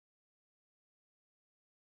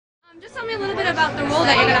Just tell me a little bit about the role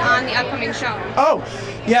that you're going to on the upcoming show. Oh,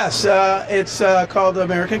 yes. It's called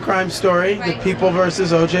American Crime Story, Right. The People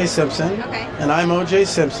versus O.J. Simpson. Okay. And I'm O.J.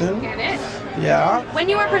 Simpson. Get it? Yeah. When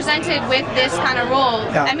you were presented with this kind of role,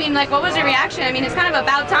 Yeah. I mean, like, what was your reaction? I mean, it's kind of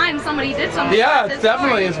about time somebody did something. Yeah, like this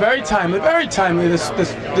definitely. story. It's very timely. Very timely.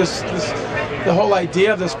 The whole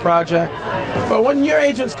idea of this project. But when your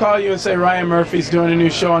agents call you and say Ryan Murphy's doing a new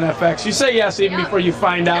show on FX, you say yes even before you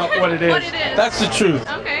find out what it is. What it is. That's the truth.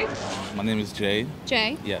 Okay. My name is Jay.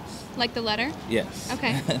 Jay? Yes. Like the letter? Yes.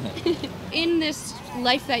 Okay. In this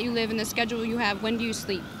life that you live, in the schedule you have, when do you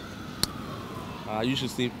sleep? I usually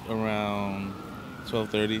sleep around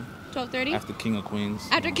 12:30. 12:30? After King of Queens.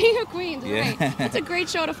 After King of Queens, Yeah. right. That's a great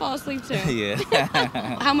show to fall asleep to. Yeah.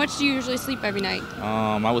 How much do you usually sleep every night?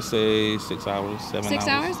 I would say 6 hours, 7 hours. 6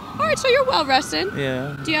 hours? All right, so you're well rested.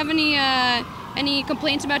 Yeah. Do you have any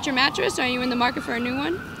complaints about your mattress? Are you in the market for a new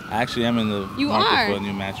one? I actually am in the market for a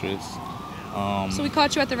new mattress. So we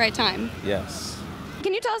caught you at the right time. Yes.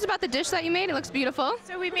 Can you tell us about the dish that you made? It looks beautiful.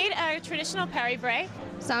 So we made a traditional Paris break.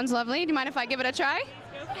 Sounds lovely. Do you mind if I give it a try?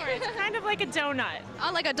 Go for it. It's kind of like a donut.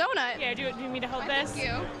 Oh, like a donut? Yeah, do you need me to hold this? Thank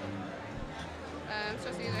you.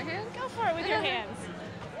 Supposed to use our hand? Go for it with your hands.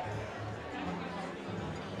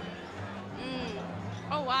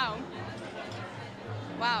 Oh, wow.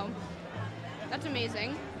 Wow. That's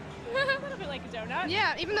amazing. A little bit like a donut.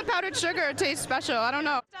 Yeah, even the powdered sugar tastes special. I don't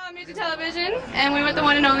know. Style Music Television, and we're with the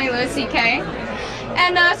one and only Louis C.K.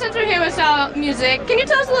 And since we're here with Style Music, can you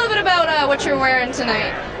tell us a little bit about what you're wearing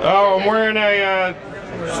tonight? Oh, I'm wearing a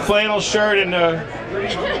flannel shirt and a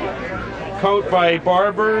coat by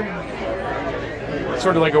Barber.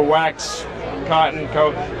 Sort of like a wax cotton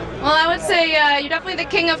coat. Well, I would say you're definitely the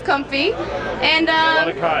king of comfy. And A lot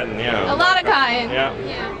of cotton, yeah. a lot of cotton.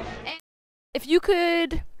 Yeah. If you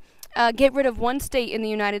could get rid of one state in the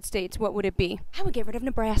United States, what would it be? I would get rid of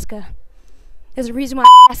Nebraska. There's a reason why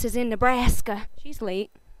ass is in Nebraska. She's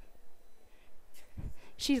late.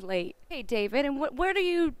 She's late. Hey, David, and what are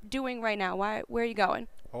you doing right now? Where are you going?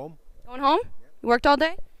 Home? Going home? Yeah. You worked all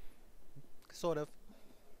day? Sort of.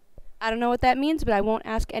 I don't know what that means, but I won't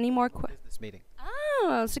ask any more questions. Business meeting.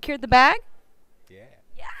 Oh, secured the bag? Yeah.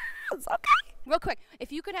 Yes, okay. Real quick,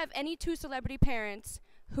 if you could have any two celebrity parents,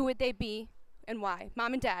 who would they be and why?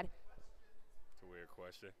 Mom and dad. It's a weird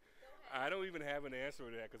question. I don't even have an answer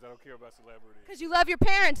to that because I don't care about celebrities. Because you love your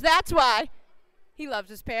parents, that's why. He loves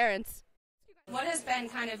his parents. What has been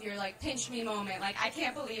kind of your, like, pinch me moment? Like, I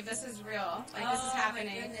can't believe this is real. Like, this is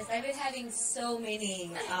happening. My goodness, I've been having so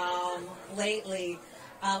many lately.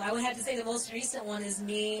 I would have to say the most recent one is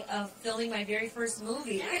me filming my very first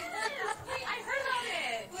movie. I heard about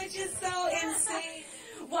it. Which is so insane.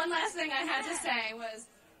 One last thing I had to say was,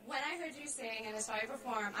 when I heard you sing and I saw you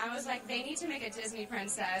perform, I was like, they need to make a Disney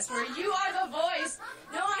princess where you are the voice.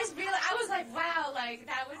 No, I was like, wow, like,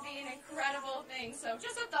 that would be an incredible thing. So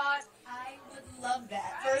just a thought. I would love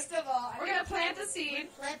that. First of all, We're going to plant the seed.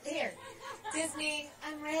 plant there. Disney,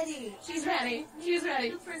 I'm ready. She's ready. She's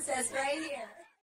ready. Princess right here.